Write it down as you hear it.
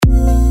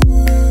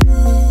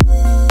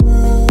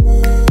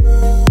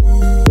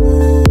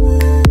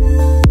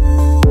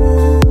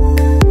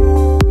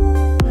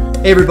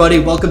Hey everybody,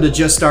 welcome to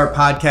Just Start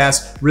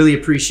Podcast. Really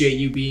appreciate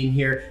you being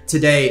here.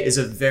 Today is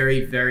a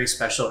very, very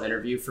special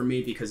interview for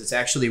me because it's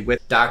actually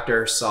with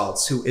Dr.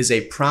 Saltz, who is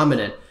a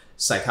prominent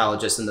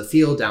psychologist in the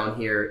field down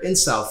here in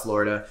South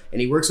Florida. And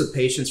he works with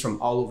patients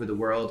from all over the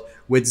world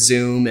with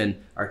Zoom and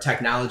our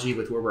technology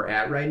with where we're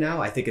at right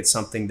now. I think it's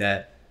something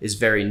that is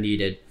very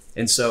needed.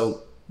 And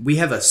so we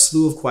have a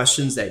slew of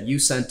questions that you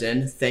sent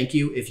in. Thank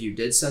you if you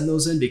did send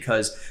those in,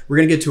 because we're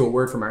going to get to a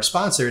word from our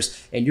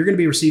sponsors and you're going to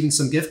be receiving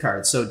some gift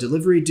cards. So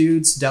Delivery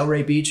Dudes,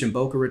 Delray Beach and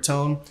Boca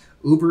Raton,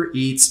 Uber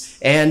Eats,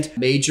 and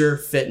Major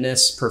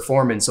Fitness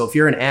Performance. So if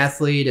you're an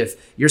athlete,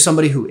 if you're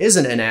somebody who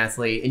isn't an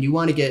athlete and you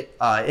want to get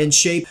in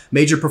shape,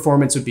 Major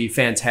Performance would be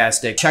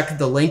fantastic. Check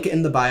the link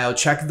in the bio,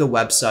 check the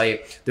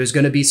website. There's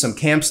going to be some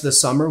camps this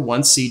summer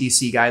once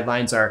CDC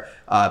guidelines are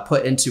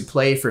put into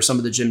play for some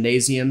of the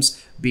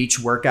gymnasiums, beach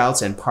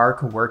workouts, and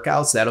park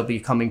workouts. That'll be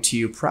coming to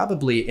you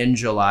probably in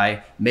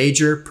July.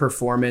 Major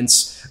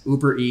Performance,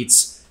 Uber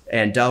Eats,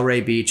 and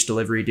Delray Beach,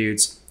 Delivery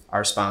Dudes,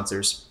 our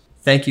sponsors.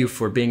 Thank you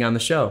for being on the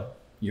show.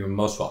 You're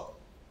most welcome.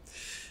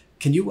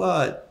 Can you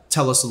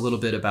tell us a little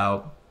bit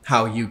about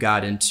how you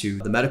got into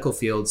the medical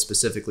field,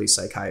 specifically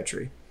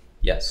psychiatry?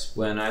 Yes.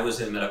 When I was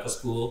in medical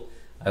school,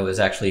 I was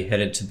actually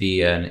headed to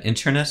be an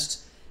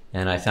internist,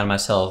 and I found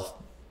myself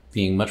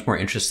being much more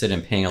interested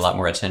in paying a lot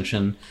more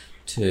attention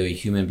to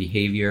human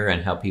behavior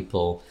and how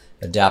people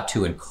adapt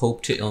to and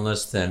cope to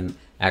illness than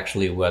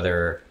actually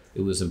whether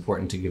it was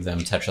important to give them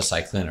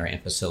tetracycline or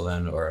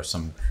ampicillin or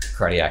some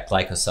cardiac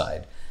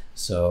glycoside.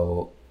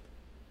 So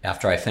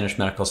after I finished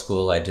medical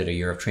school, I did a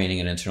year of training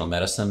in internal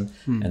medicine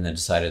and then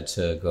decided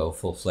to go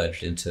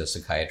full-fledged into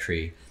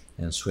psychiatry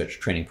and switch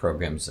training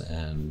programs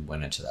and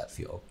went into that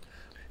field.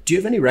 Do you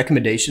have any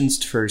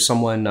recommendations for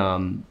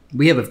someone?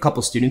 We have a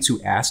couple students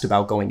who asked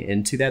about going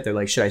into that. They're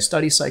like, should I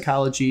study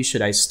psychology?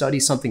 Should I study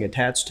something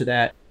attached to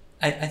that?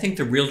 I think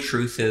the real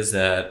truth is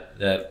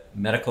that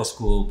medical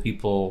school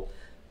people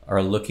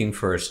are looking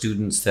for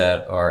students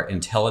that are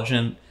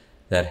intelligent,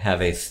 that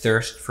have a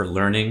thirst for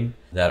learning,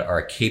 that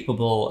are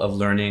capable of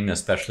learning,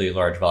 especially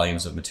large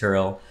volumes of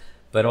material,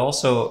 but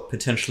also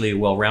potentially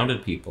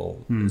well-rounded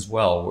people as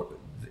well.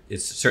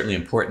 It's certainly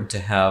important to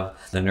have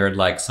the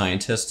nerd-like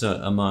scientists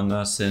among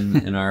us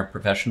in our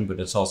profession, but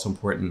it's also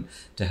important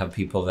to have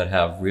people that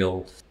have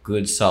real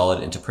good,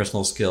 solid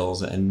interpersonal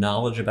skills and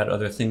knowledge about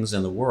other things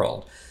in the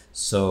world.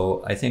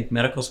 So I think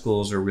medical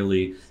schools are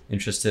really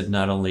interested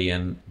not only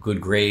in good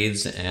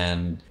grades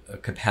and a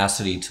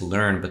capacity to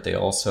learn, but they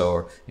also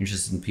are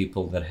interested in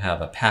people that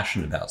have a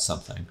passion about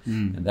something.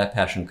 And that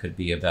passion could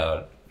be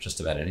about just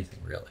about anything,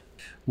 really.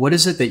 What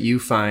is it that you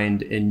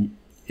find in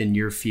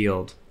your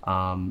field?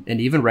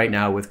 And even right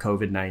now with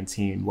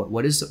COVID-19,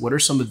 what are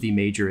some of the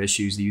major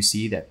issues that you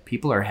see that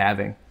people are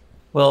having?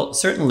 Well,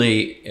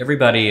 certainly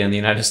everybody in the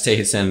United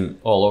States and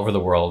all over the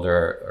world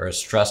are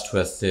stressed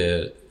with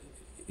the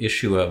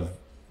issue of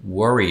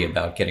worry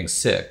about getting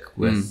sick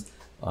with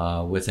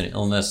an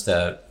illness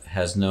that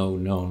has no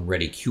known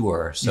ready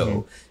cure.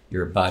 So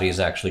your body is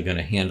actually going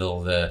to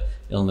handle the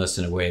illness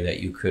in a way that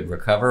you could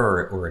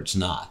recover or it's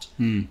not.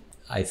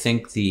 I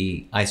think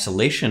the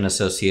isolation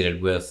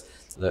associated with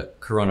the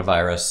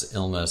coronavirus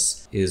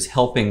illness is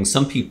helping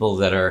some people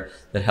that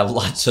have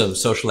lots of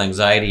social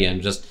anxiety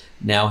and just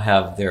now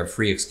have their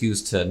free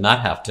excuse to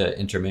not have to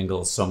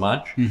intermingle so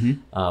much.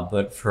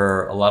 But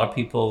for a lot of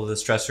people, the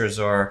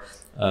stressors are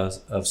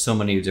of so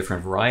many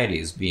different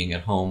varieties, being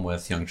at home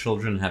with young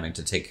children, having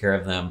to take care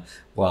of them,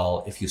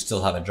 while if you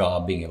still have a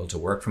job, being able to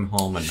work from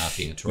home and not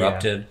being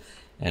interrupted.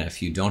 And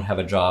if you don't have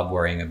a job,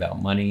 worrying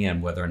about money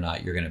and whether or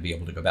not you're going to be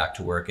able to go back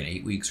to work in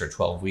 8 weeks or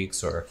 12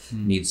 weeks or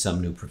need some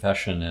new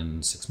profession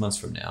in 6 months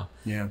from now.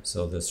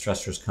 So the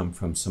stressors come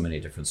from so many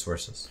different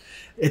sources.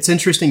 It's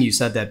interesting you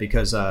said that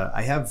because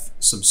I have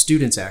some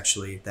students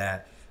actually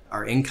that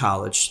are in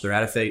college. They're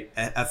at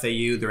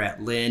FAU, they're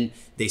at Lynn.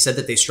 They said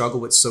that they struggle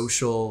with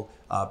social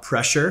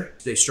pressure.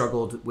 They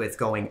struggled with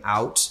going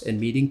out and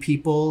meeting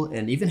people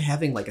and even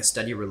having like a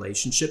steady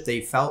relationship.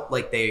 They felt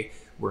like they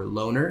were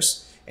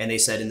loners. And they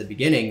said in the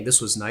beginning, this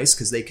was nice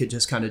because they could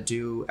just kind of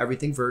do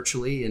everything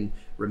virtually and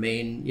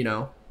remain,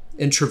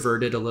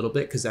 introverted a little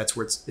bit because that's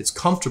where it's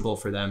comfortable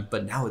for them.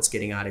 But now it's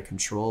getting out of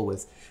control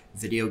with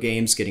video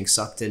games, getting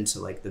sucked into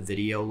like the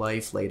video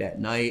life late at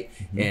night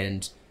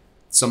and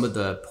some of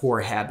the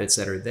poor habits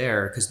that are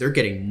there because they're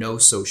getting no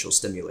social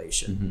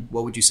stimulation.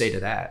 What would you say to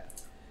that?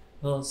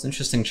 Well, it's an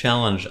interesting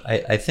challenge.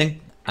 I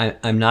think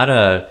I'm not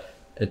a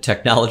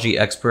technology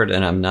expert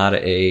and I'm not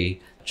a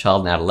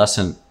child and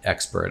adolescent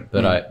expert,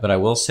 but I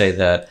will say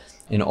that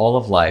in all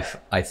of life,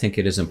 I think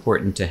it is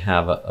important to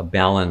have a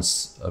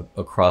balance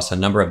across a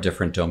number of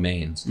different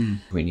domains.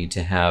 We need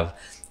to have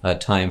a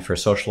time for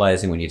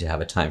socializing. We need to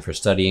have a time for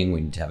studying.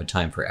 We need to have a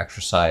time for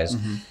exercise.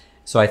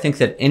 So I think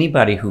that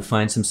anybody who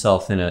finds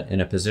himself in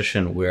a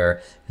position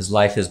where his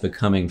life is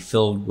becoming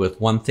filled with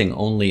one thing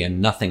only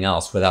and nothing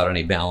else without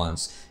any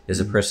balance is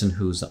a person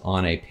who's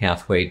on a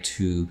pathway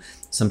to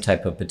some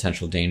type of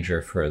potential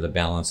danger for the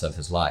balance of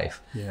his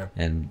life.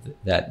 And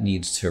that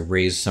needs to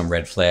raise some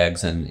red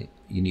flags and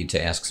you need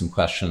to ask some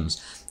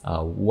questions.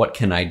 What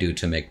can I do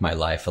to make my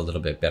life a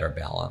little bit better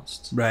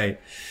balanced? Right.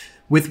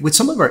 With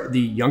some of the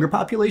younger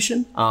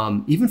population,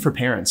 even for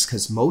parents,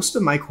 because most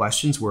of my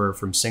questions were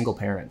from single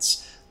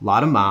parents, a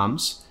lot of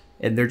moms,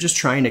 and they're just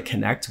trying to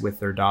connect with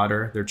their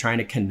daughter. They're trying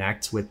to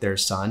connect with their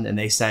son. And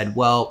they said,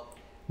 well,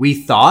 we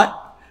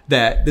thought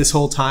that this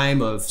whole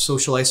time of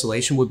social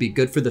isolation would be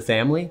good for the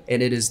family.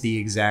 And it is the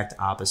exact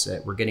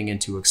opposite. We're getting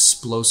into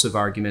explosive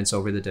arguments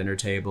over the dinner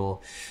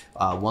table.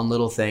 One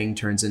little thing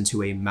turns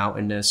into a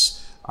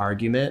mountainous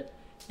argument.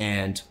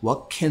 And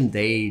what can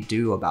they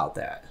do about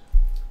that?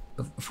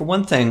 For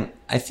one thing,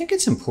 I think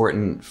it's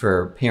important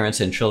for parents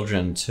and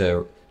children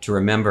to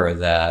remember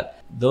that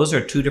those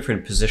are two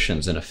different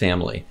positions in a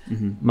family.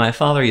 Mm-hmm. My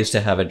father used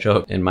to have a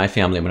joke in my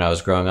family when I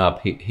was growing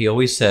up. He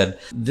always said,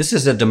 this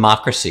is a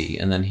democracy.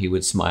 And then he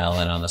would smile,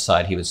 and on the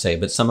side he would say,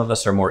 but some of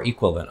us are more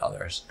equal than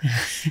others.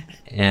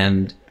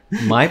 And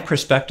my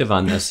perspective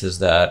on this is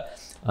that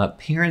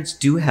parents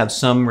do have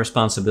some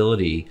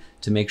responsibility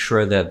to make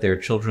sure that their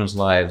children's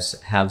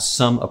lives have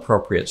some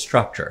appropriate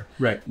structure.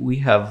 Right. We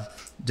have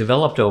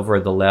developed over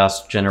the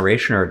last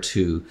generation or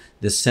two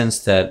this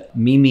sense that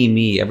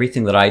me,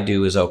 everything that I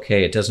do is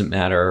okay. It doesn't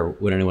matter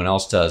what anyone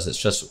else does. It's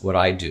just what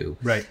I do.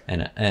 Right.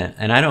 And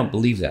I don't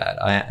believe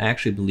that. I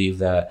actually believe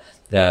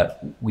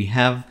that we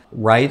have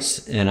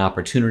rights and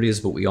opportunities,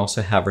 but we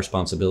also have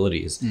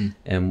responsibilities. Mm.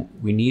 And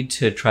we need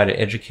to try to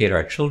educate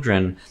our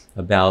children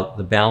about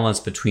the balance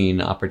between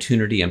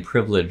opportunity and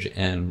privilege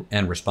and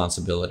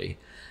responsibility.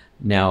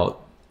 Now,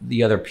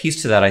 the other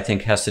piece to that, I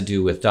think, has to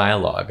do with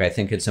dialogue. I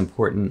think it's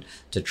important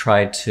to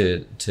try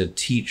to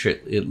teach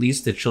at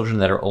least the children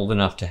that are old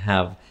enough to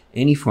have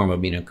any form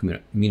of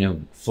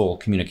meaningful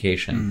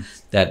communication,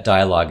 that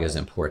dialogue is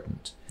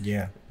important.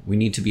 Yeah. We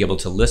need to be able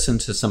to listen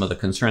to some of the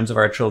concerns of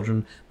our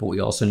children, but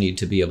we also need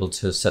to be able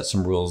to set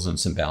some rules and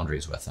some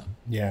boundaries with them.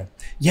 Yeah.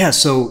 Yeah.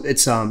 So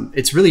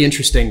it's really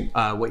interesting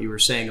what you were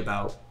saying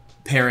about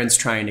parents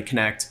trying to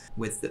connect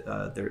with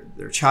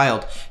their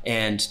child.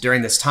 And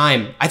during this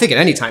time, I think at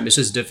any time, it's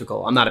just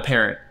difficult. I'm not a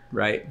parent,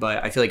 right?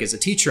 But I feel like as a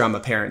teacher, I'm a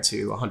parent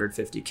to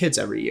 150 kids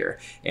every year.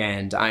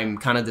 And I'm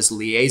kind of this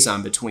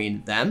liaison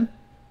between them,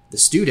 the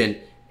student,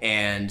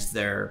 and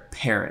their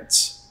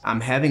parents.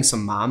 I'm having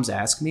some moms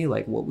ask me,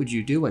 like, what would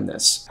you do in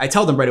this? I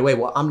tell them right away,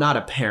 well, I'm not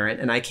a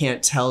parent and I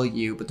can't tell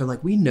you. But they're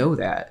like, we know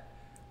that.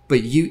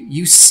 But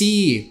you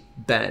see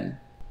Ben,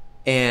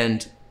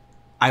 and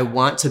I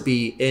want to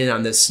be in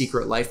on this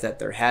secret life that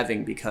they're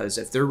having, because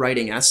if they're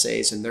writing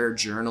essays and they're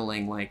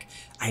journaling, like,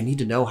 I need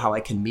to know how I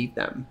can meet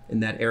them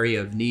in that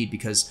area of need,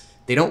 because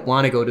they don't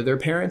want to go to their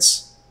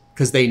parents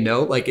because they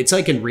know, like, it's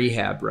like in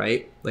rehab,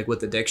 right? Like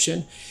with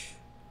addiction,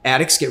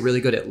 addicts get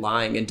really good at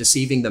lying and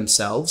deceiving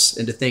themselves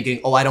into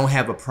thinking, oh, I don't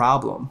have a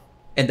problem.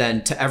 And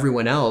then to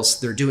everyone else,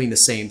 they're doing the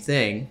same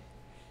thing.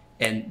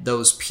 And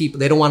those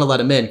people, they don't want to let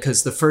them in,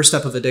 because the first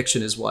step of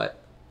addiction is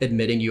what?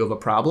 Admitting you have a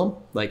problem.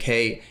 Like,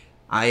 hey,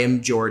 I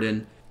am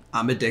Jordan.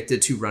 I'm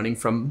addicted to running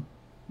from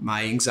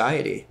my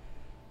anxiety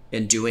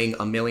and doing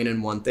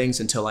 1,000,001 things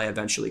until I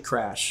eventually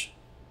crash,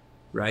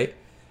 right?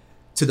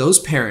 To those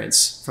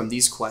parents from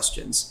these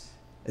questions,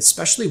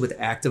 especially with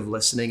active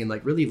listening and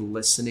like really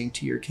listening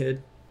to your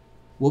kid,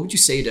 what would you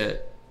say to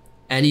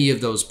any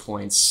of those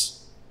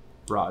points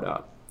brought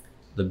up?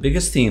 The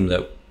biggest theme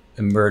that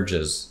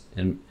emerges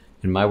in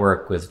my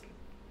work with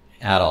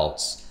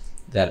adults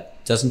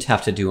that doesn't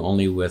have to do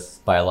only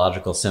with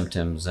biological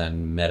symptoms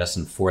and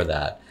medicine for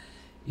that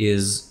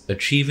is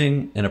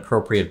achieving an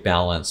appropriate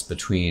balance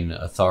between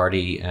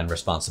authority and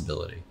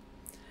responsibility.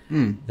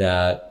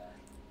 That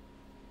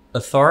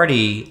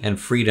authority and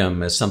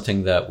freedom is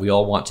something that we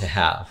all want to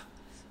have,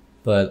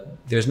 but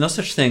there's no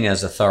such thing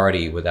as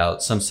authority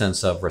without some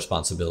sense of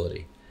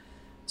responsibility.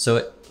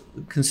 So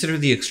consider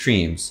the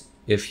extremes.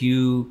 If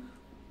you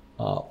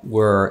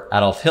were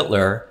Adolf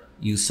Hitler,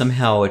 you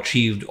somehow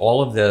achieved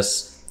all of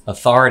this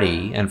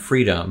authority and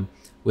freedom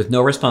with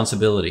no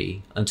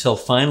responsibility until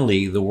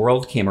finally the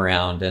world came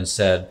around and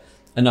said,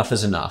 enough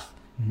is enough.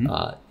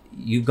 Mm-hmm.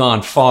 You've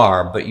gone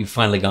far, but you've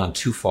finally gone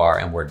too far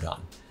and we're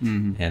done.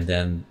 Mm-hmm. And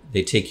then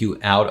they take you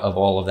out of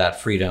all of that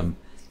freedom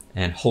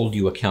and hold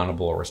you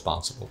accountable or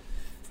responsible.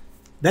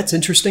 That's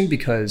interesting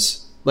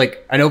because,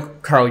 like, I know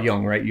Carl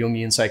Jung, right?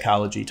 Jungian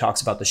psychology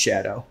talks about the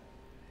shadow.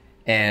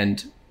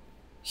 And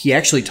he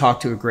actually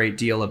talked to a great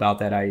deal about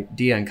that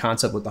idea and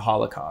concept with the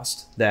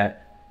Holocaust,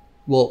 that,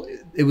 well,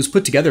 it was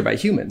put together by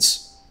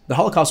humans. The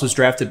Holocaust was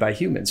drafted by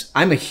humans.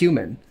 I'm a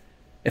human.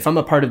 If I'm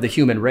a part of the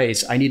human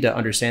race, I need to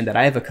understand that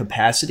I have a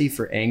capacity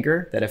for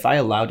anger, that if I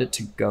allowed it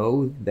to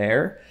go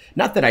there,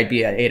 not that I'd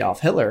be an Adolf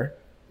Hitler,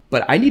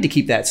 but I need to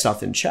keep that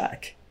stuff in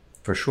check.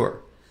 For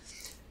sure.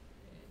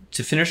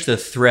 To finish the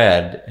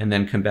thread and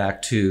then come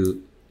back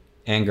to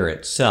anger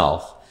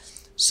itself.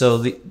 So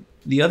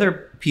the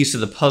other piece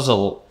of the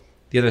puzzle,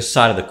 the other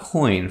side of the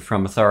coin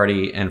from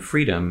authority and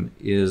freedom,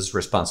 is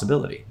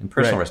responsibility and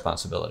personal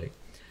responsibility.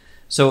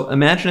 So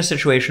imagine a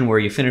situation where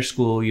you finish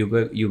school,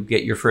 you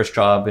get your first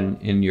job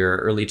in your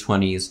early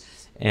 20s,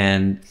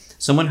 and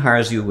someone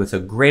hires you with a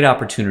great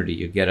opportunity.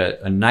 You get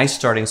a nice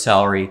starting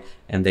salary,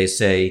 and they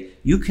say,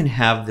 you can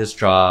have this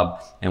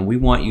job, and we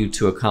want you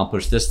to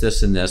accomplish this,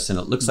 this, and this, and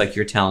it looks like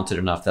you're talented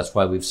enough. That's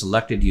why we've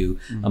selected you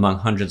among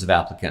hundreds of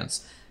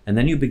applicants. And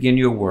then you begin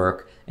your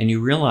work, and you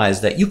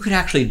realize that you could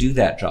actually do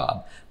that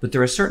job, but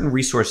there are certain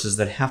resources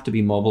that have to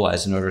be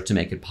mobilized in order to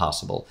make it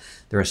possible.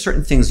 There are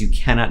certain things you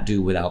cannot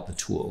do without the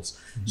tools.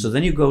 So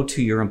then you go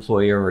to your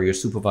employer or your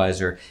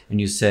supervisor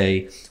and you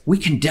say, we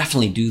can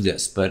definitely do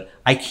this, but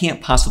I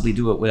can't possibly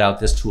do it without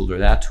this tool or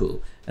that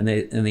tool. And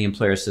the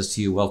employer says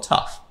to you, well,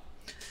 tough.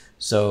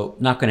 So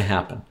not going to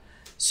happen.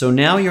 So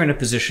now you're in a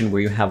position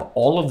where you have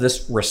all of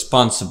this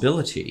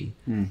responsibility,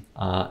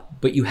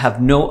 but you have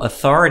no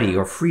authority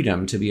or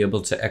freedom to be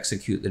able to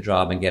execute the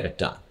job and get it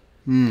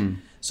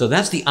done. So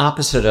that's the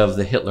opposite of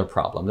the Hitler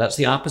problem. That's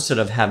the opposite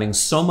of having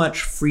so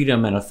much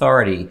freedom and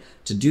authority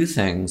to do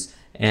things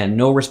and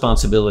no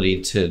responsibility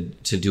to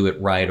do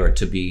it right or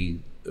to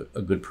be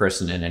a good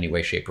person in any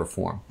way, shape, or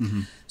form.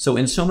 So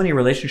in so many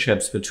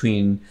relationships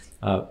between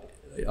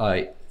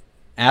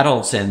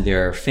adults and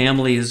their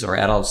families, or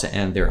adults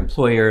and their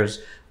employers,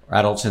 or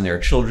adults and their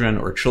children,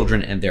 or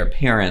children and their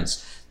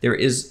parents, there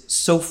is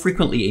so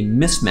frequently a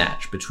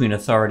mismatch between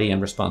authority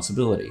and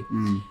responsibility.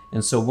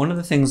 And so one of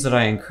the things that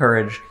I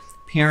encourage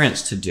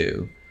parents to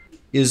do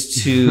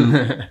is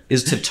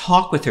to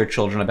talk with their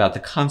children about the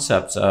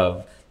concepts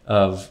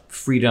of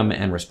freedom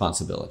and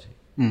responsibility.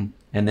 And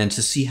then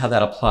to see how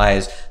that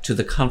applies to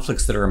the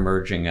conflicts that are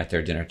emerging at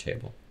their dinner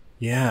table.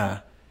 Yeah.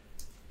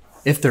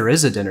 If there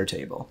is a dinner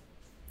table.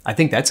 I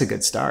think that's a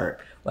good start.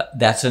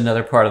 That's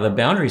another part of the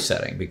boundary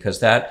setting, because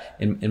that,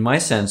 in my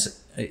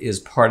sense, is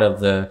part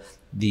of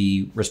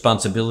the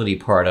responsibility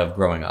part of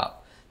growing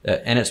up,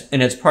 and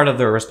it's part of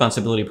the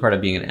responsibility part of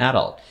being an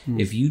adult.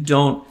 If you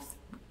don't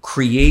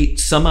create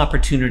some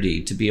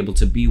opportunity to be able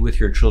to be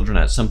with your children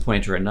at some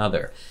point or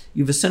another,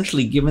 you've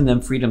essentially given them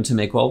freedom to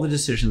make all the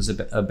decisions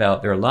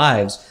about their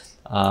lives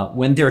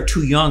when they're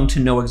too young to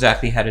know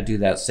exactly how to do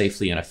that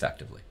safely and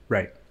effectively.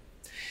 Right.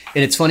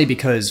 And it's funny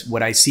because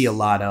what I see a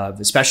lot of,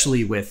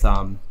 especially with,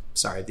 in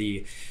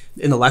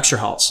the lecture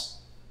halls,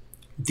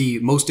 the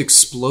most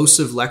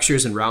explosive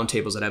lectures and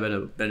roundtables that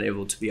I've been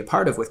able to be a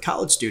part of with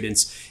college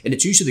students, and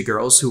it's usually the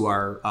girls who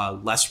are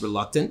less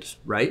reluctant,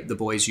 right? The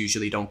boys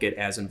usually don't get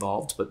as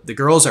involved, but the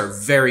girls are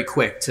very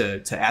quick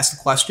to ask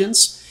the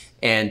questions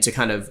and to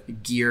kind of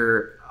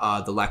gear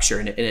the lecture,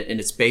 and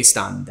it's based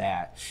on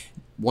that.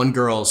 One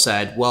girl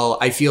said, well,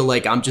 I feel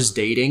like I'm just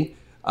dating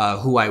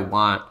who I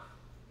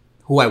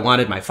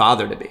wanted my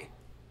father to be.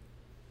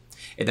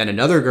 And then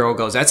another girl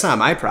goes, that's not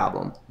my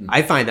problem.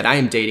 I find that I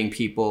am dating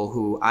people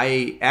who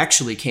I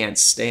actually can't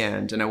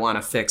stand and I want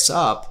to fix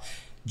up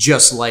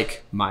just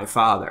like my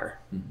father,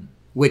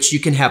 which you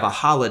can have a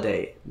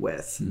holiday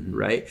with,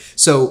 right?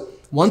 So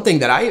one thing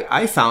that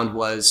I found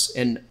was,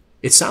 and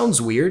it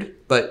sounds weird,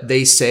 but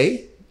they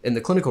say, and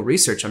the clinical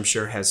research I'm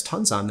sure has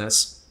tons on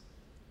this,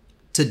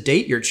 to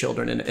date your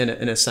children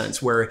in a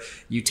sense where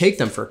you take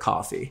them for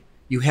coffee.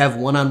 You have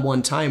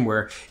one-on-one time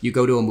where you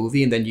go to a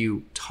movie and then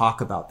you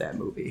talk about that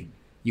movie.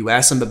 You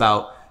ask them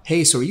about,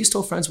 hey, so are you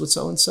still friends with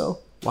so-and-so?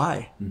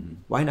 Why?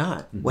 Why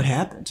not? What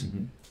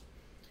happened?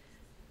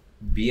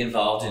 Be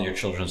involved in your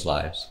children's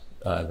lives.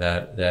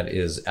 That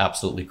is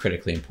absolutely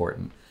critically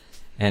important.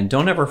 And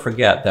don't ever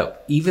forget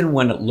that even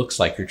when it looks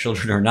like your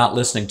children are not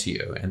listening to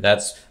you, and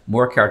that's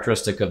more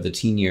characteristic of the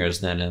teen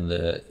years than in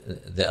the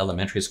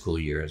elementary school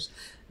years,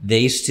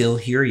 they still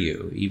hear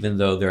you, even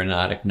though they're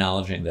not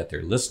acknowledging that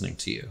they're listening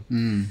to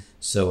you.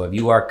 So if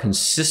you are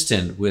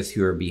consistent with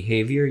your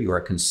behavior, you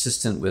are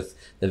consistent with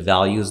the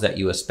values that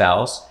you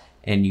espouse,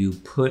 and you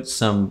put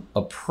some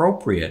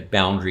appropriate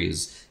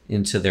boundaries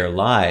into their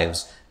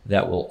lives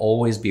that will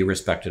always be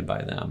respected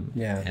by them.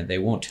 And they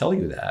won't tell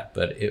you that,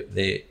 but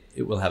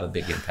it will have a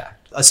big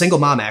impact. A single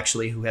mom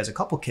actually who has a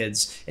couple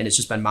kids and has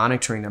just been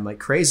monitoring them like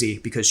crazy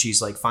because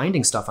she's like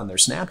finding stuff on their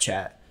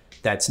Snapchat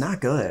that's not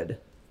good.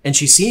 And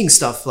she's seeing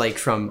stuff like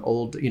from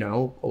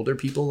older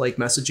people like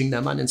messaging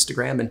them on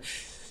Instagram, and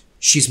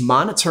she's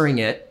monitoring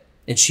it.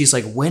 And she's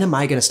like, when am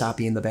I going to stop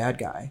being the bad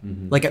guy?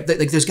 Like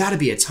there's got to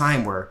be a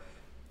time where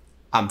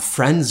I'm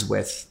friends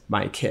with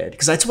my kid,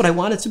 because that's what I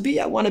want it to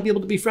be. I want to be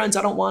able to be friends.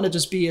 I don't want to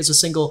just be as a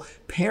single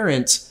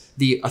parent,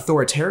 the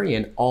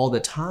authoritarian all the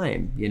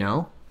time, you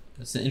know?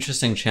 It's an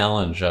interesting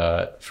challenge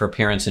for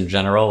parents in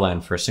general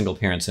and for single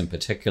parents in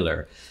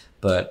particular.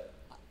 But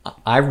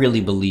I really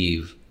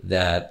believe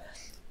that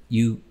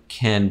you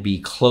can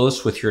be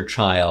close with your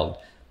child,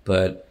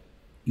 but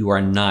you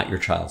are not your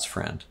child's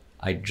friend.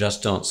 I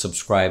just don't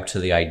subscribe to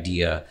the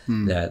idea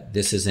that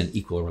this is an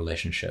equal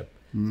relationship.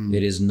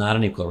 It is not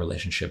an equal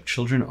relationship.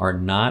 Children are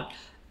not,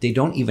 they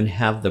don't even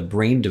have the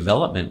brain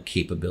development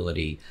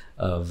capability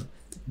of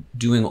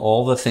doing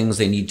all the things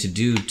they need to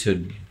do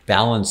to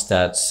balance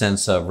that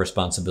sense of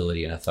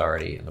responsibility and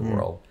authority in the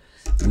world.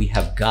 We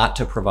have got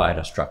to provide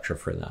a structure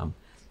for them.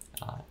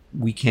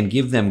 We can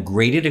give them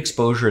graded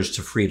exposures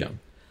to freedom,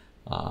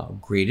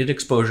 graded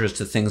exposures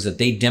to things that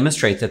they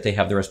demonstrate that they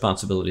have the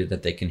responsibility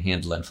that they can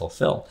handle and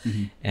fulfill.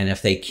 And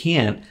if they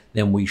can't,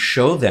 then we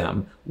show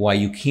them why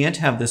you can't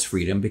have this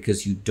freedom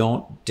because you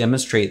don't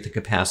demonstrate the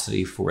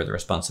capacity for the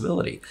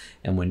responsibility.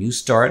 And when you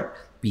start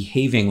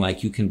behaving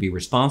like you can be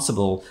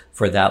responsible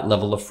for that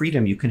level of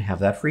freedom, you can have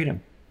that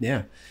freedom.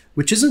 Yeah.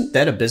 Which isn't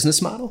that a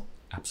business model?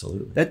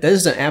 Absolutely. That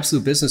is an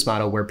absolute business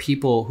model where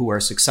people who are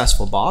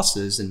successful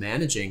bosses and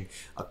managing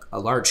a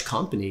large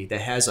company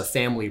that has a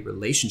family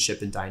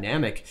relationship and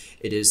dynamic,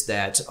 it is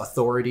that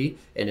authority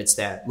and it's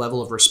that level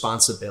of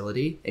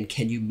responsibility. And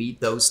can you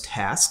meet those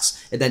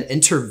tasks? And then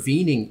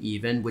intervening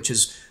even, which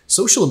is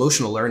social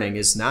emotional learning,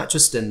 is not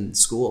just in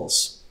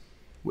schools.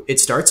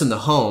 It starts in the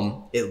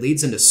home, it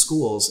leads into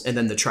schools, and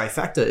then the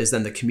trifecta is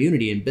then the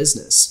community and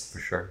business. For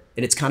sure.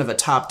 And it's kind of a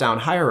top-down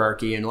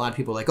hierarchy, and a lot of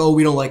people are like, oh,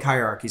 we don't like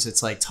hierarchies.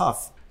 It's like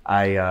tough.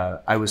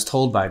 I was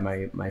told by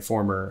my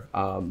former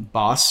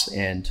boss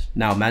and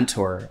now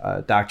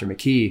mentor, Dr.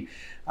 McKee,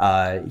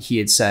 he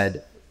had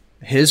said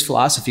his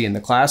philosophy in the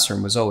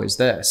classroom was always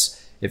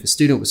this: if a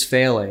student was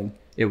failing,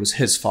 it was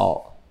his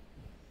fault.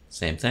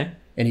 Same thing.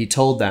 And he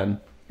told them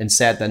and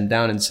sat them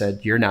down and said,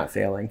 you're not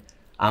failing,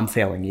 I'm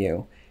failing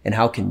you. And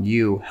how can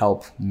you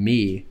help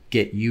me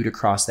get you to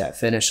cross that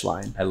finish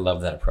line? I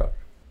love that approach.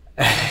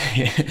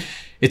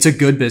 It's a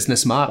good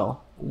business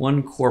model.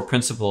 One core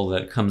principle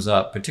that comes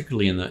up,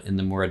 particularly in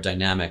the more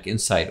dynamic,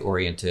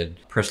 insight-oriented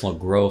personal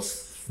growth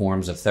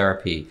forms of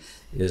therapy,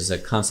 is a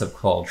concept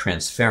called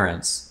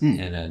transference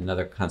and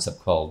another concept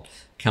called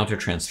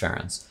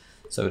countertransference.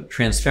 So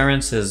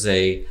transference is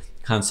a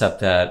concept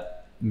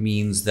that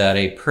means that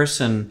a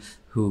person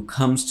who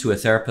comes to a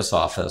therapist's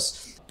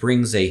office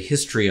brings a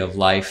history of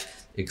life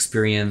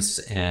experience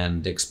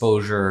and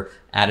exposure,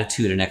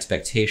 attitude and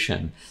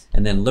expectation,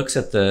 and then looks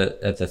at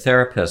the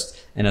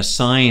therapist and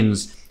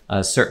assigns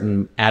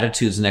certain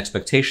attitudes and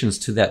expectations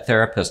to that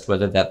therapist,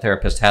 whether that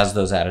therapist has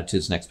those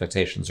attitudes and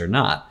expectations or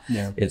not.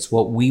 Yeah. It's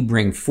what we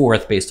bring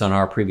forth based on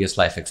our previous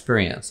life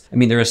experience. I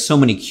mean, there are so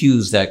many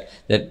cues that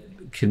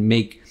can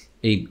make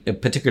a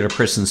particular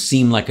person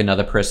seem like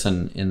another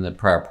person in the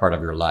prior part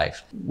of your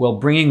life. Well,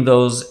 bringing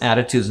those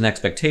attitudes and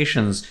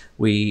expectations,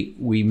 we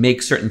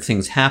make certain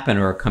things happen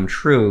or come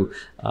true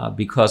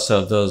because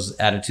of those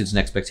attitudes and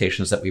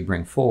expectations that we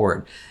bring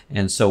forward.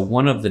 And so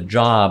one of the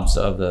jobs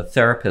of the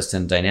therapist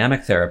in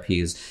dynamic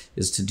therapies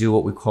is to do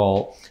what we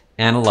call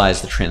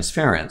analyze the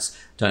transference,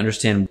 to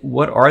understand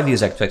what are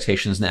these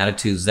expectations and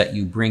attitudes that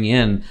you bring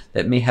in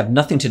that may have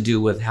nothing to do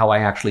with how I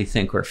actually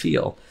think or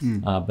feel,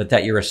 but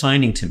that you're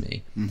assigning to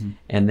me.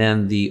 And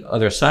then the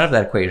other side of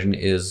that equation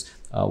is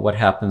what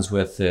happens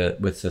with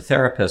the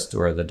therapist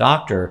or the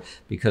doctor,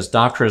 because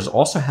doctors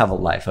also have a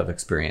life of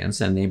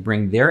experience and they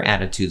bring their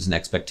attitudes and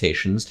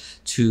expectations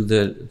to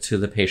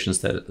the patients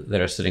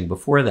that are sitting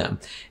before them.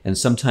 And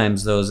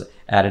sometimes those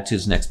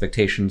attitudes and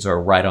expectations are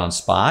right on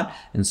spot,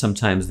 and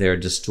sometimes they're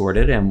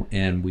distorted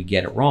and we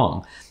get it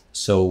wrong.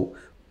 So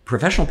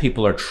professional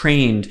people are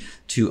trained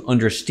to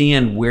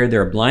understand where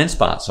their blind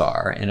spots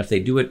are, and if they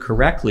do it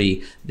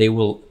correctly, they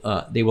will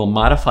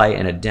modify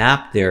and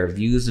adapt their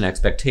views and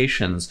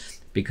expectations,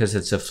 because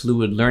it's a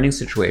fluid learning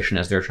situation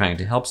as they're trying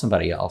to help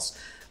somebody else.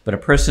 But a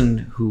person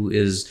who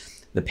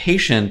is the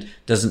patient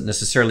doesn't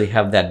necessarily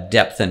have that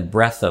depth and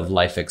breadth of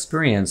life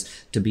experience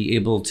to be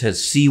able to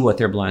see what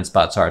their blind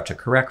spots are to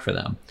correct for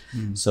them.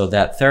 So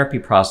that therapy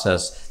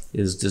process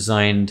is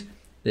designed,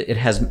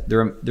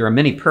 there are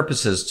many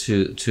purposes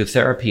to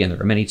therapy, and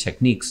there are many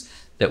techniques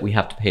that we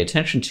have to pay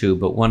attention to,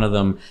 but one of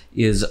them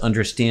is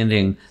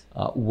understanding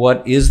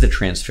what is the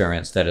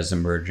transference that is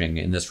emerging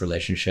in this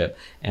relationship,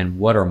 and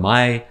what are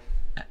my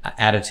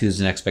attitudes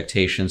and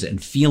expectations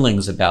and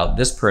feelings about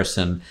this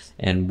person,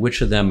 and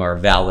which of them are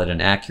valid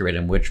and accurate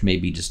and which may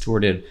be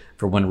distorted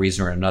for one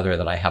reason or another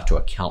that I have to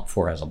account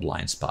for as a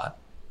blind spot.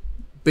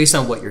 Based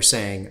on what you're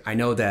saying, I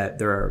know that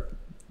there are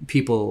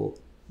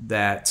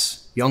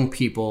young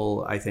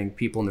people, I think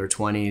people in their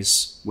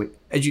 20s,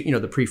 as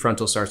the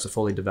prefrontal starts to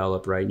fully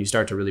develop, right? And you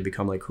start to really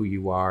become like who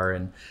you are,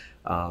 and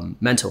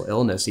mental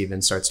illness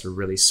even starts to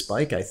really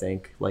spike, I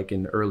think, like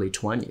in early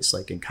 20s,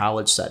 like in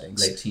college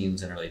settings. Late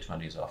teens and early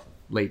 20s often.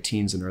 Late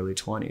teens and early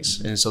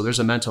 20s. And so there's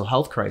a mental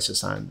health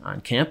crisis on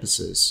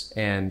campuses,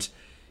 and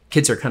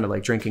kids are kind of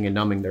like drinking and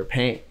numbing their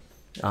pain.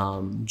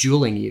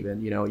 Juuling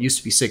even, it used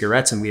to be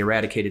cigarettes, and we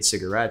eradicated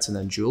cigarettes, and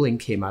then juuling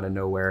came out of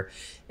nowhere,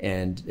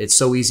 and it's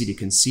so easy to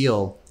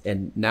conceal.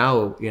 And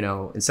now,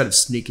 instead of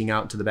sneaking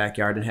out into the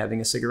backyard and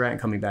having a cigarette and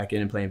coming back in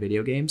and playing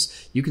video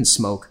games, you can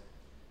smoke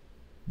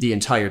the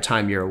entire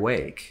time you're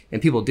awake.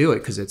 And people do it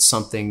because it's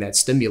something that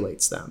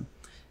stimulates them.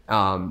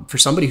 For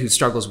somebody who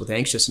struggles with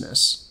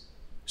anxiousness,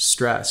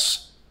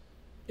 stress,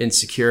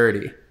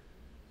 insecurity,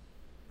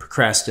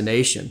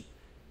 procrastination,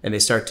 and they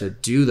start to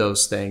do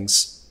those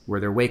things where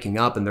they're waking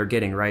up and they're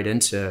getting right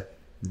into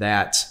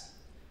that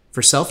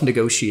for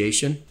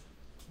self-negotiation,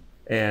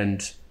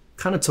 and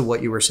kind of to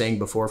what you were saying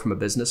before from a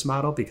business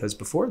model, because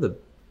before the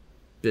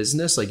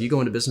business, like you go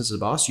into business as a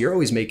boss, you're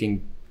always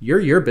you're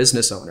your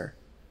business owner,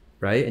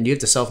 right? And you have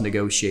to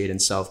self-negotiate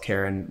and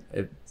self-care.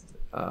 And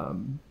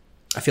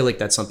I feel like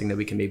that's something that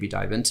we can maybe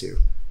dive into.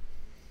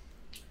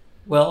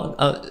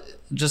 Well,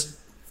 just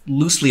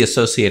loosely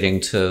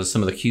associating to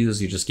some of the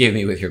cues you just gave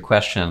me with your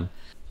question,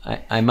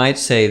 I might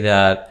say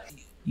that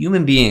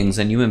human beings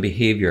and human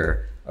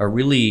behavior are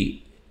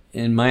really,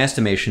 in my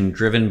estimation,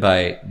 driven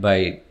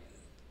by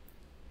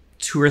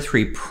two or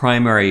three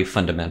primary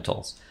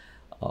fundamentals.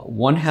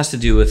 One has to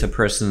do with a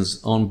person's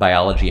own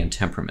biology and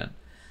temperament.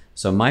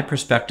 So my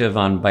perspective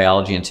on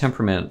biology and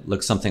temperament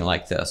looks something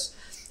like this.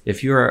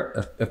 If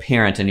you're a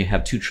parent and you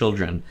have two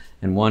children,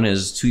 and one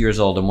is 2 years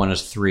old and one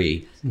is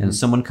 3, and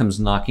someone comes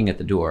knocking at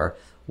the door,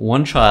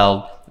 one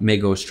child may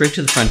go straight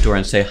to the front door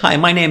and say, "Hi,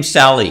 my name's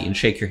Sally," and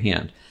shake your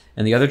hand.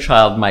 And the other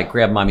child might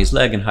grab mommy's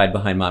leg and hide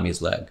behind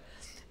mommy's leg.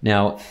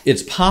 Now,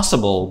 it's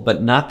possible,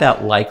 but not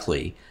that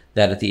likely,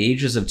 that at the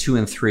ages of 2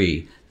 and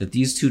 3, that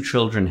these two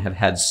children have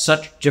had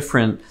such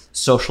different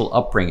social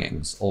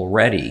upbringings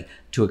already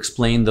to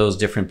explain those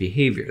different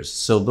behaviors.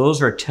 So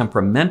those are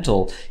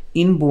temperamental,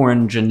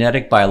 inborn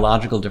genetic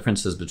biological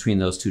differences between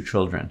those two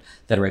children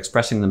that are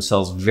expressing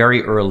themselves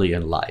very early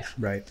in life.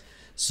 Right.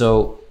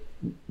 So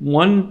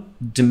one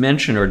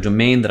dimension or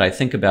domain that I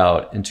think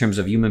about in terms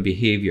of human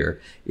behavior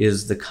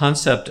is the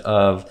concept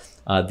of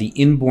the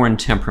inborn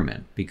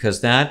temperament,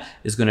 because that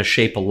is going to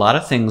shape a lot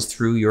of things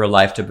through your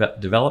life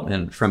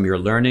development, from your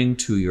learning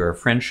to your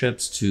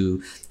friendships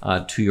to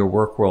your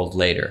work world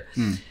later.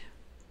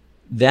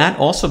 That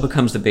also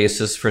becomes the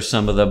basis for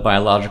some of the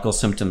biological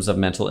symptoms of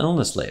mental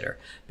illness later,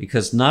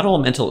 because not all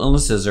mental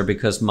illnesses are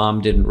because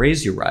mom didn't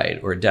raise you right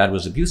or dad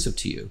was abusive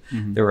to you.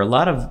 There are a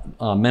lot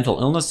of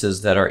mental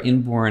illnesses that are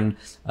inborn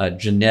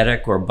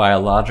genetic or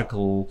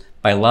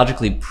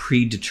biologically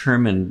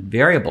predetermined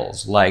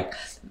variables, like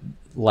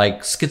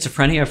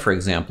schizophrenia, for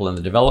example, and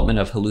the development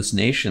of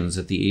hallucinations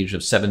at the age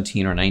of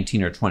 17 or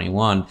 19 or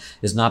 21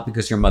 is not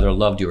because your mother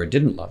loved you or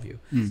didn't love you.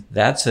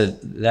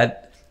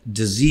 That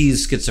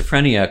disease,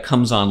 schizophrenia,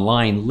 comes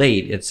online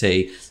late.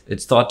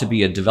 It's thought to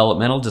be a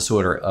developmental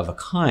disorder of a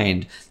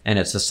kind, and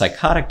it's a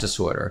psychotic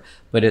disorder,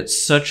 but it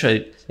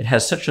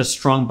has such a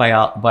strong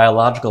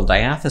biological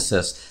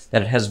diathesis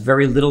that it has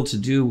very little to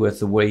do with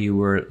the way you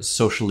were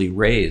socially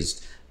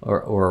raised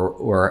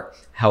or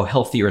how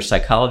healthy your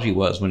psychology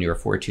was when you were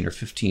 14 or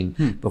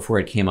 15 before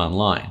it came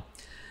online.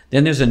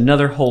 Then there's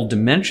another whole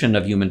dimension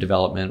of human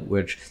development,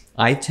 which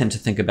I tend to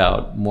think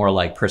about more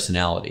like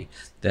personality.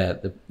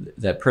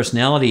 That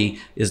personality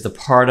is the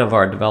part of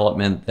our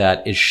development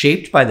that is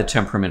shaped by the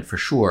temperament for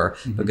sure,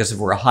 because if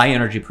we're a high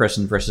energy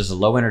person versus a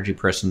low energy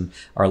person,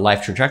 our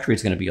life trajectory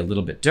is going to be a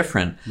little bit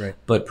different. Right.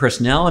 But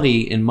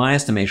personality, in my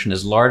estimation,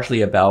 is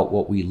largely about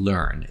what we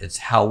learn. It's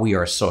how we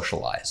are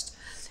socialized.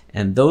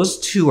 And those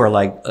two are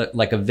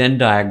like a Venn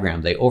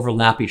diagram. They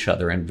overlap each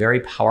other in very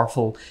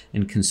powerful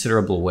and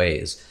considerable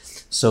ways.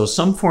 So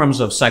some forms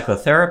of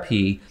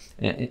psychotherapy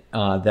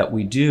that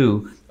we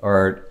do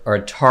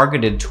are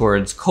targeted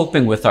towards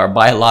coping with our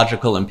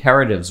biological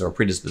imperatives or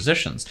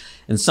predispositions.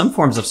 And some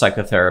forms of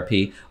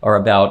psychotherapy are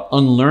about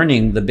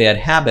unlearning the bad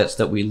habits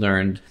that we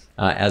learned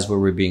as we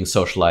were being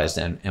socialized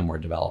and were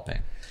developing.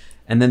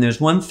 And then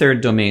there's one third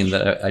domain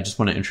that I just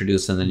want to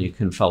introduce, and then you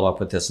can follow up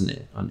with this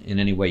in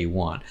any way you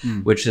want,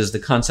 which is the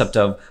concept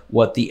of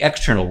what the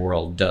external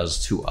world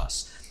does to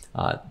us.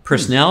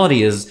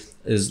 Personality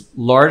is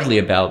largely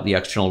about the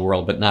external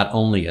world, but not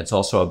only. It's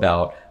also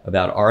about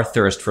our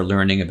thirst for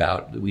learning,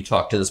 about we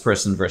talk to this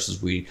person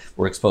versus we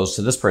were exposed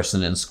to this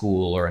person in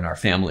school or in our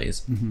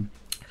families.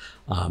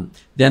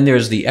 Then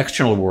there's the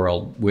external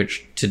world,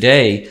 which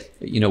today,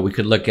 we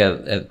could look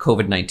at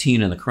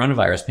COVID-19 and the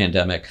coronavirus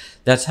pandemic.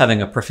 That's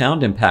having a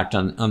profound impact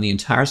on the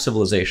entire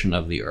civilization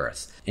of the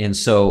earth. And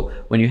so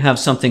when you have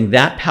something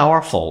that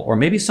powerful, or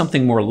maybe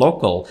something more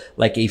local,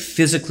 like a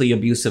physically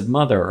abusive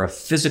mother or a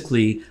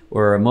physically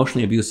or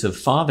emotionally abusive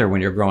father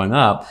when you're growing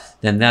up,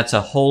 then that's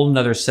a whole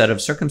nother set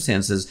of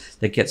circumstances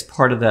that gets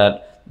part of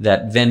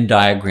that Venn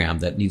diagram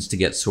that needs to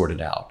get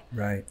sorted out.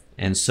 Right.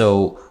 And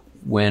so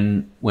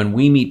when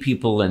we meet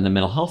people in the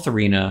mental health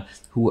arena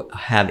who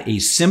have a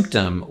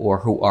symptom or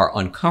who are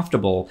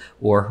uncomfortable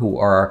or who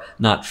are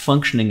not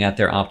functioning at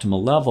their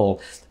optimal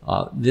level,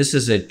 this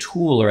is a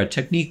tool or a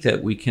technique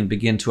that we can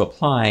begin to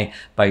apply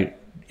by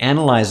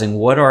analyzing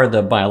what are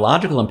the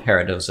biological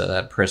imperatives of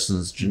that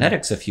person's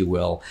genetics, if you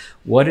will.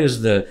 What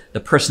is the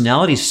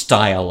personality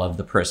style of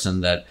the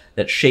person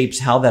that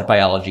shapes how that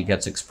biology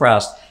gets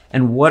expressed,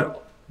 and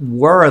what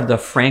were the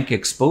frank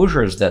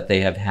exposures that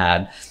they have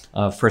had.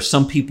 For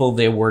some people,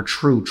 they were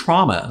true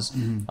traumas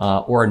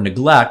or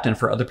neglect, and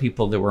for other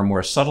people, there were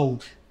more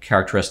subtle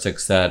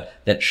characteristics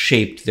that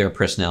shaped their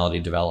personality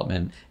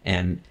development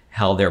and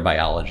how their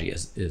biology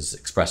is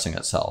expressing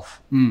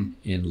itself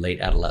in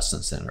late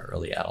adolescence and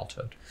early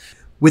adulthood.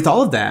 With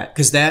all of that,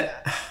 because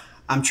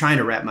I'm trying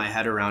to wrap my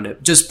head around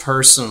it, just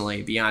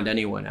personally, beyond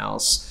anyone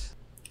else.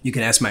 You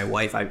can ask my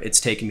wife. It's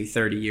taken me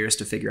 30 years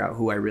to figure out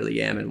who I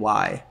really am and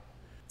why.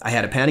 I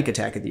had a panic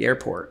attack at the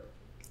airport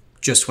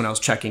just when I was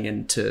checking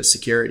into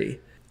security.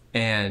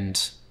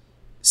 And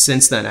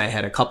since then, I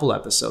had a couple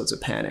episodes of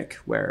panic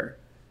where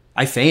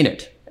I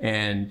fainted.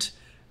 And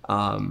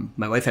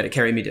My wife had to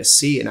carry me to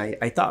see, and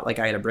I thought like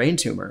I had a brain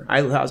tumor.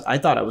 I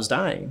thought I was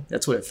dying.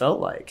 That's what it felt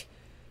like.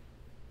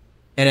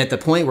 And at the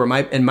point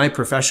where in my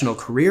professional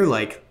career,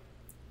 like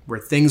where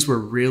things were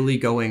really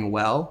going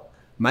well,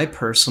 my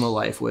personal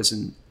life was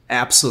an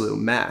absolute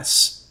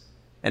mess.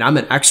 And I'm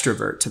an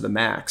extrovert to the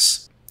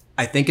max.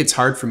 I think it's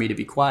hard for me to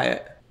be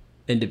quiet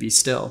and to be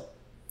still.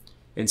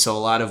 And so a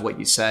lot of what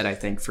you said, I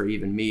think for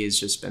even me, has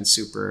just been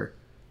super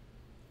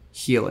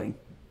healing.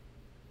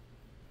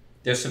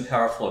 There's some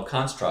powerful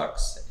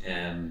constructs,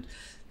 and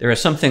there are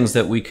some things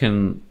that we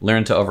can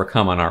learn to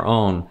overcome on our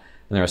own, and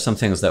there are some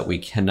things that we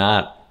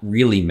cannot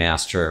really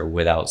master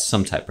without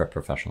some type of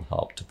professional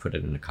help, to put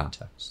it into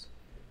context.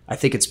 I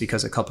think it's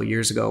because a couple of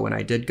years ago when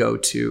I did go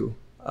to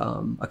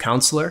a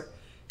counselor,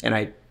 and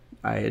I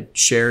had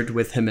shared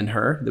with him and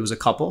her, there was a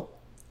couple,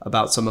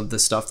 about some of the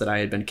stuff that I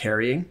had been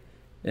carrying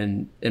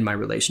in my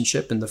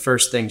relationship. And the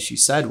first thing she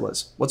said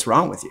was, "What's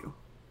wrong with you?"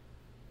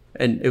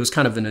 And it was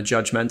kind of in a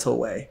judgmental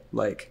way,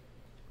 like,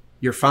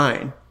 "You're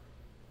fine.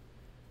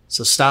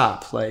 So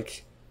stop."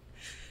 Like,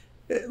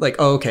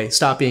 "Oh, okay,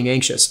 stop being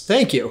anxious.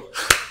 Thank you."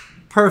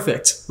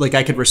 Perfect. Like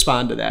I could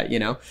respond to that, you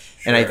know?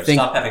 Sure, and I think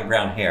stop having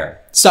brown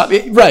hair. Stop.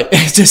 Right.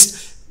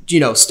 Just,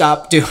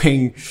 stop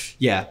doing.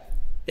 Yeah.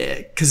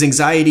 Because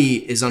anxiety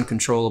is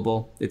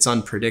uncontrollable. It's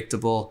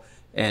unpredictable,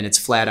 and it's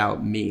flat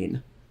out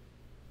mean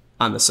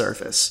on the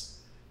surface.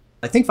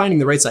 I think finding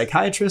the right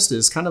psychiatrist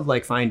is kind of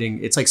like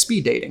it's like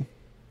speed dating,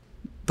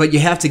 but you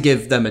have to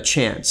give them a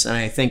chance. And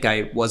I think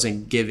I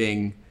wasn't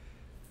giving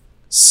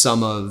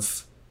some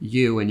of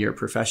you and your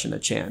profession a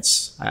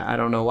chance. I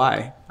don't know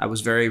why. I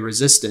was very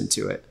resistant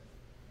to it.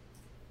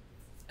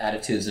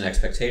 Attitudes and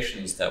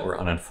expectations that were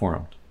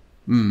uninformed.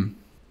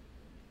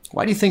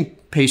 Why do you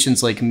think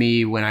patients like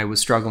me, when I was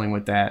struggling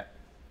with that,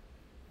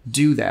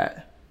 do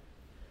that?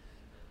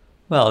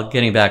 Well,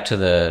 getting back to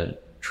the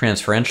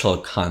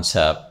transferential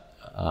concept,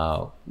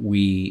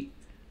 we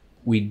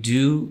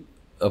do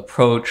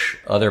approach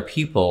other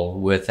people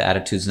with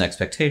attitudes and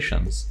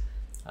expectations,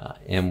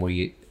 and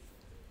we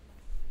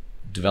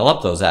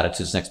develop those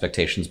attitudes and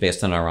expectations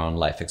based on our own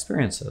life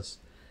experiences.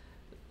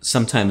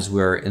 Sometimes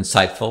we're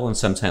insightful and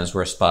sometimes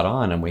we're spot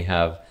on, and we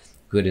have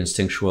good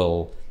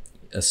instinctual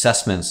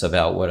assessments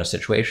about what a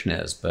situation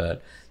is,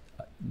 but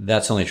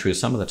that's only true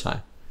some of the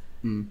time.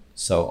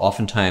 So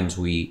oftentimes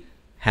we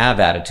have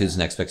attitudes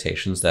and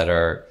expectations that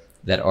are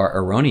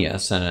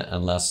erroneous, and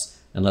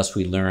unless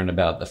we learn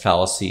about the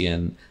fallacy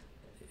and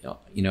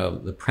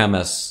the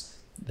premise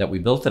that we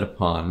built it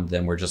upon,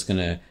 then we're just going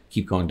to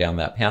keep going down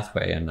that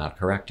pathway and not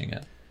correcting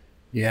it.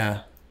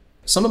 Yeah.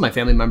 Some of my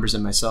family members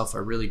and myself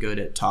are really good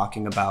at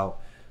talking about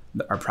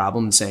our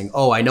problem and saying,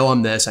 "Oh, I know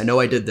I'm this. I know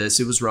I did this.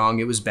 It was wrong.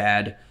 It was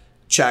bad.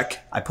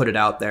 Check. I put it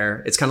out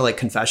there." It's kind of like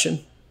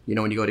confession.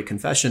 When you go to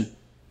confession,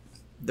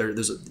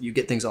 you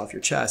get things off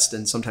your chest.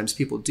 And sometimes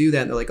people do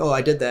that and they're like, "Oh,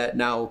 I did that.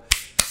 Now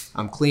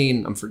I'm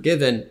clean. I'm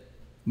forgiven.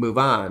 Move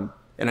on."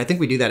 And I think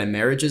we do that in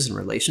marriages and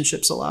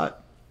relationships a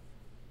lot.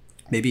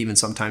 Maybe even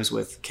sometimes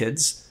with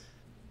kids.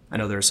 I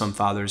know there are some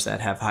fathers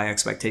that have high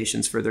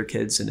expectations for their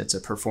kids, and it's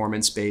a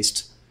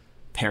performance-based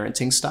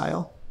parenting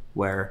style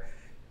where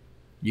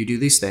you do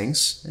these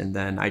things and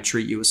then I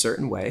treat you a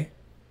certain way,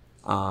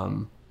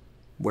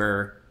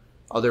 where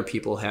other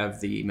people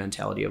have the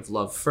mentality of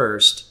love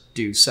first,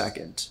 do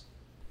second.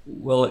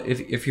 Well,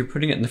 if you're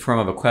putting it in the form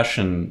of a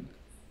question,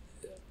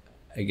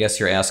 I guess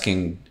you're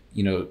asking,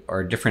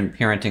 are different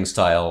parenting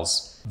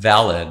styles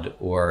valid,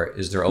 or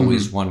is there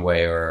always one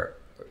way, or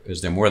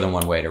is there more than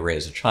one way to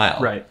raise a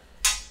child? Right.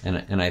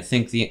 And I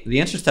think the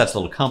answer to that's a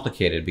little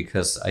complicated,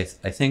 because I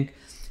think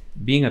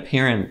being a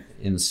parent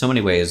in so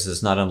many ways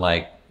is not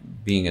unlike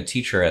being a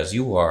teacher, as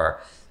you are,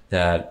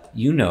 that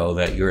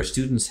that your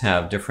students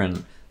have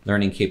different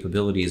learning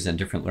capabilities and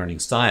different learning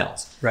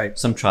styles. Right.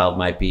 Some child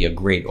might be a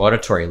great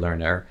auditory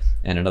learner,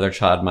 and another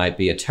child might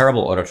be a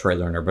terrible auditory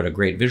learner but a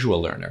great visual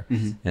learner.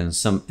 And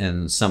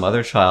some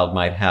other child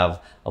might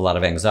have a lot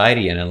of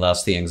anxiety, and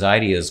unless the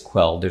anxiety is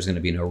quelled, there's going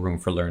to be no room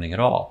for learning at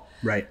all.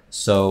 Right.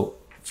 So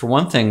for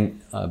one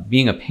thing,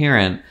 being a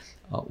parent,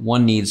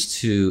 one needs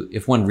to,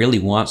 if one really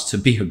wants to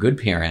be a good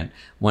parent,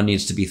 one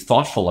needs to be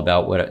thoughtful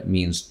about what it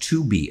means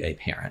to be a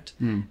parent.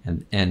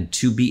 And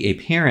to be a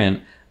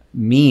parent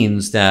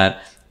means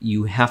that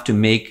you have to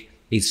make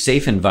a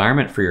safe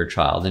environment for your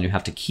child, and you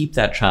have to keep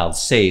that child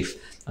safe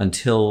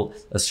until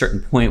a certain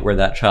point where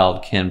that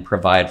child can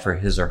provide for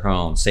his or her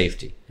own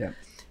safety. Yeah.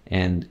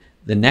 And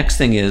the next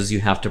thing is you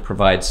have to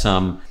provide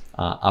some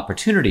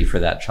opportunity for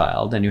that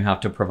child, and you have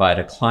to provide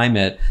a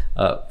climate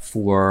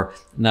for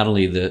not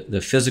only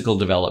the physical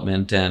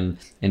development and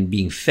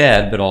being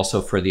fed, but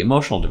also for the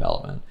emotional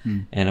development.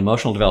 And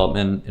emotional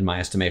development, in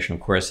my estimation,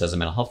 of course, as a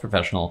mental health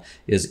professional,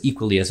 is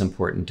equally as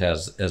important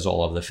as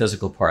all of the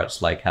physical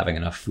parts, like having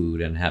enough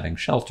food and having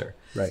shelter.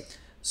 Right.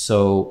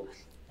 So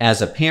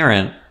as a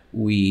parent,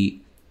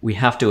 we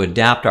have to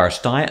adapt our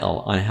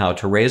style on how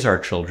to raise our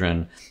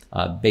children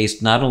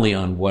based not only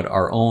on what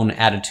our own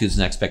attitudes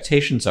and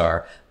expectations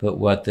are, but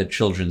what the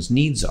children's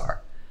needs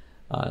are.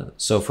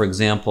 So, for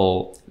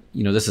example,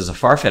 this is a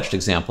far-fetched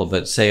example,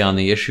 but say on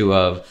the issue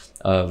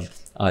of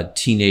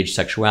teenage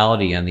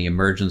sexuality and the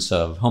emergence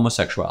of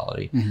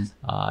homosexuality.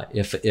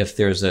 If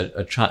there's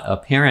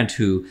a parent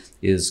who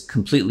is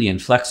completely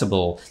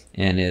inflexible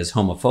and is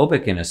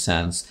homophobic in a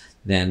sense,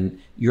 then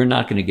you're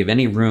not going to give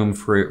any room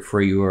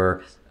for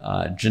your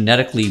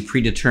genetically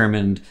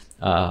predetermined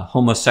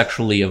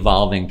homosexually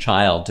evolving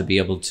child to be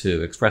able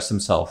to express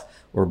himself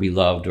or be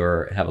loved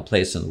or have a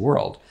place in the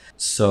world.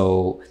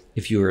 So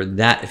if you have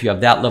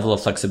that level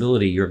of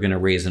flexibility, you're going to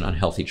raise an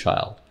unhealthy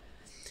child.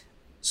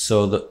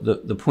 So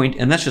the point,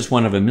 and that's just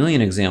one of a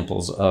million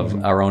examples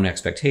of our own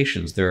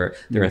expectations. There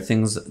are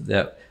things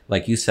that,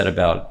 like you said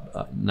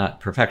about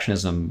not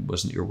perfectionism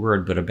wasn't your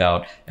word, but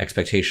about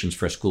expectations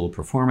for school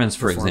performance,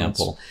 for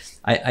example.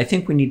 I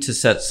think we need to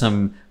set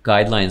some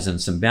guidelines and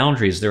some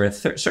boundaries. There are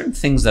certain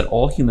things that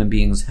all human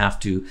beings have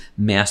to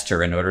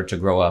master in order to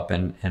grow up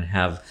and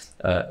have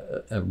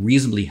a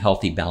reasonably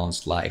healthy,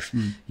 balanced life.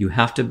 You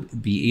have to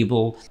be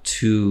able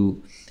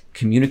to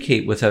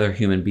communicate with other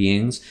human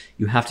beings.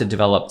 You have to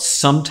develop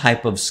some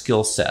type of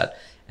skill set.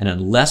 And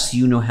unless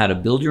you know how to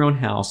build your own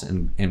house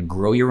and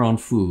grow your own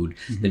food,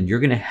 then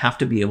you're going to have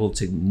to be able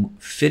to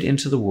fit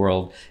into the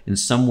world in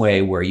some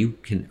way where you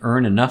can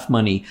earn enough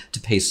money to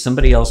pay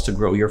somebody else to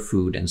grow your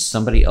food and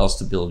somebody else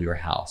to build your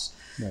house.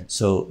 Right.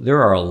 So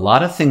there are a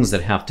lot of things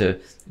that have to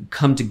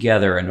come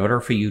together in order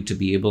for you to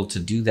be able to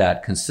do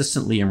that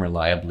consistently and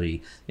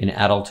reliably in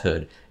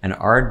adulthood. And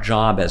our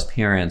job as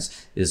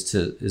parents is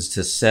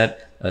to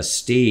set a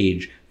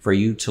stage for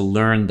you to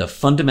learn the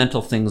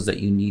fundamental things that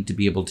you need to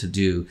be able to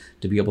do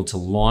to be able to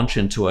launch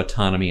into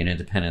autonomy and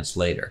independence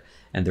later.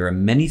 And there are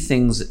many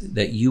things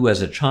that you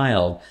as a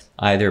child,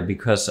 either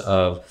because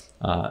of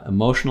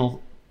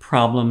emotional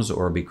problems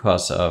or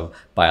because of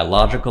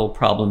biological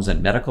problems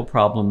and medical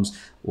problems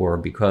or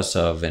because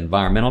of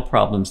environmental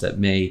problems that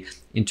may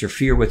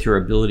interfere with your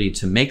ability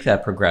to make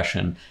that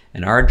progression.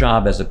 And our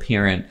job as a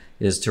parent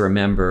is to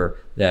remember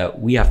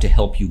that we have to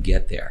help you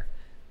get there.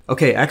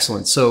 Okay,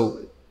 excellent.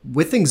 So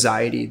with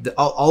anxiety,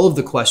 all of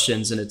the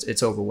questions, and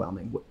it's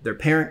overwhelming. They're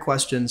parent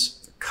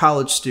questions,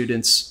 college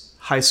students,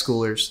 high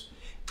schoolers,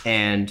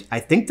 and I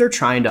think they're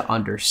trying to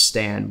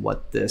understand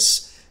what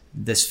this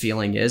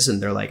feeling is, and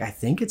they're like, I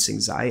think it's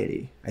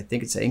anxiety. I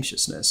think it's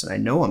anxiousness, and I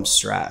know I'm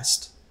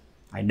stressed.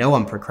 I know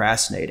I'm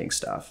procrastinating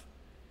stuff,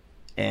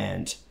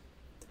 and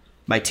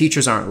my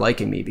teachers aren't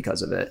liking me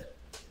because of it.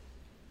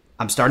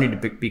 I'm starting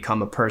to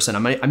become a person.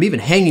 I'm even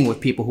hanging with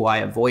people who I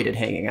avoided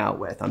hanging out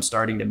with. I'm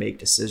starting to make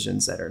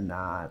decisions that are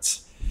not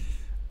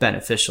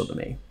beneficial to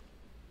me.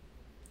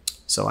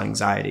 So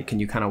anxiety, can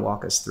you kind of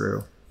walk us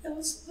through? Yeah,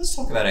 let's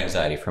talk about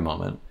anxiety for a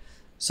moment.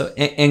 So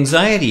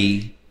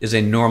anxiety is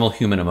a normal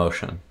human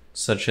emotion,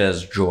 such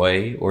as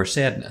joy or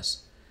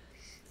sadness.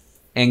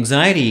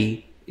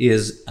 Anxiety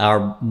is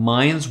our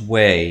mind's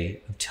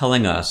way of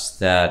telling us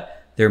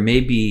that there may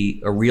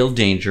be a real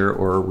danger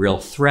or a real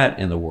threat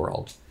in the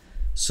world.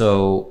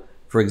 So,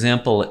 for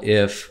example,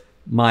 if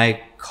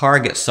my car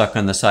gets stuck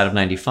on the side of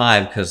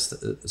 95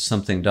 because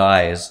something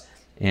dies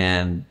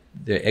and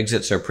the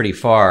exits are pretty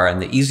far,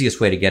 and the easiest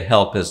way to get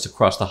help is to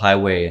cross the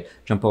highway,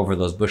 jump over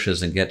those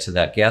bushes and get to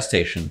that gas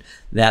station,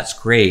 that's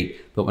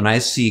great. But when I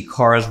see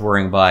cars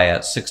whirring by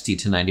at 60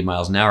 to 90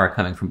 miles an hour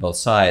coming from both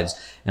sides,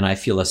 and I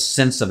feel a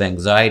sense of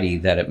anxiety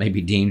that it may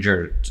be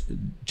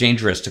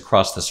dangerous to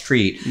cross the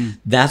street,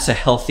 that's a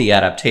healthy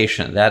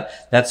adaptation.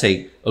 That's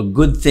a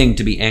good thing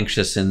to be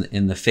anxious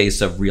in the face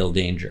of real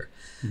danger.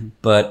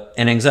 But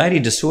an anxiety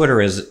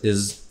disorder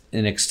is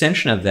an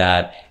extension of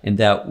that, in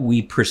that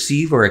we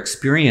perceive or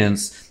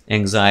experience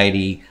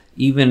anxiety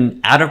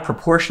even out of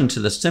proportion to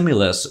the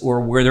stimulus,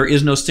 or where there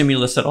is no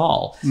stimulus at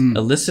all,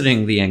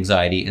 eliciting the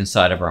anxiety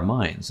inside of our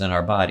minds and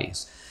our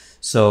bodies.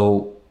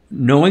 So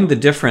knowing the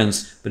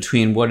difference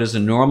between what is a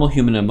normal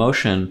human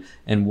emotion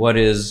and what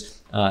is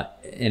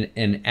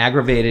an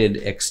aggravated,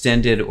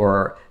 extended,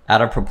 or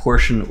out of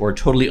proportion or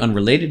totally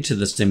unrelated to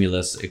the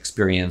stimulus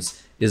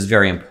experience is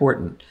very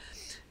important.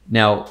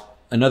 Now,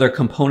 another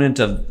component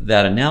of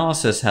that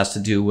analysis has to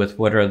do with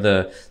what are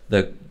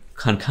the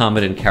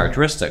concomitant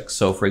characteristics.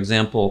 So, for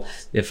example,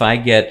 if I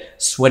get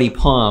sweaty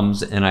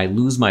palms and I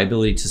lose my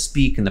ability to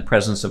speak in the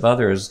presence of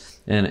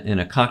others in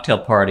a cocktail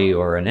party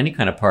or in any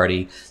kind of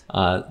party,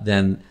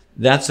 then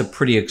that's a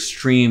pretty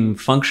extreme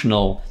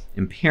functional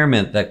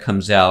impairment that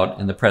comes out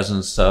in the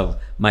presence of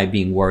my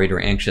being worried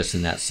or anxious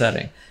in that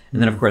setting. And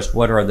then, of course,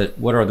 what are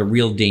the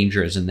real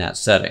dangers in that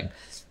setting?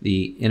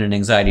 In an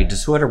anxiety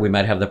disorder, we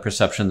might have the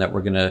perception that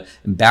we're going to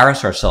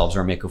embarrass ourselves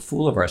or make a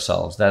fool of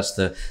ourselves. That's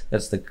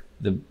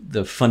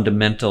the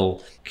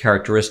fundamental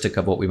characteristic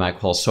of what we might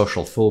call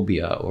social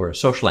phobia or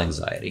social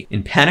anxiety.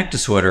 In panic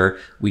disorder,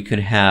 we could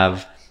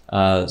have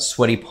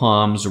sweaty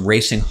palms,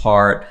 racing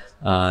heart,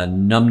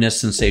 numbness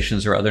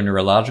sensations, or other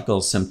neurological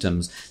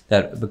symptoms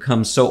that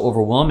become so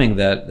overwhelming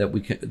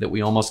that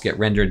we almost get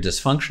rendered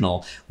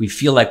dysfunctional. We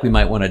feel like we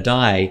might want to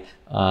die.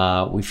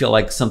 We feel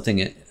like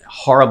something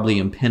horribly,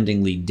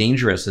 impendingly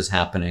dangerous is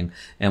happening,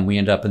 and we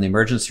end up in the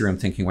emergency room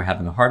thinking we're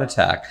having a heart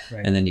attack,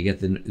 and then you get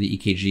the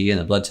EKG and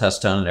the blood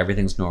test done and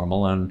everything's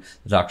normal, and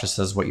the doctor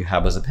says what you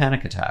have is a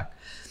panic attack.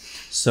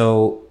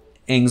 So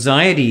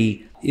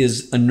anxiety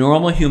is a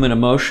normal human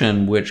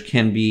emotion which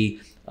can be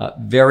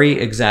very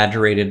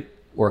exaggerated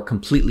or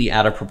completely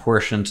out of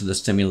proportion to the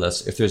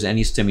stimulus, if there's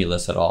any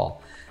stimulus at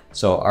all.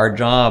 So our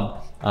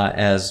job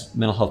as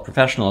mental health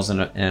professionals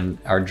and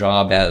our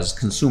job as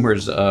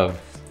consumers of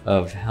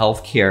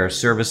healthcare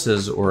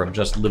services or of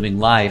just living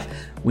life,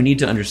 we need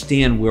to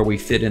understand where we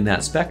fit in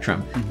that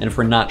spectrum. And if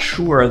we're not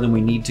sure, then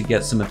we need to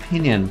get some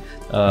opinion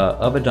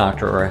of a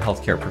doctor or a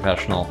healthcare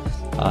professional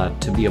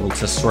to be able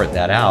to sort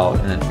that out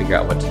and then figure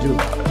out what to do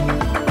about it.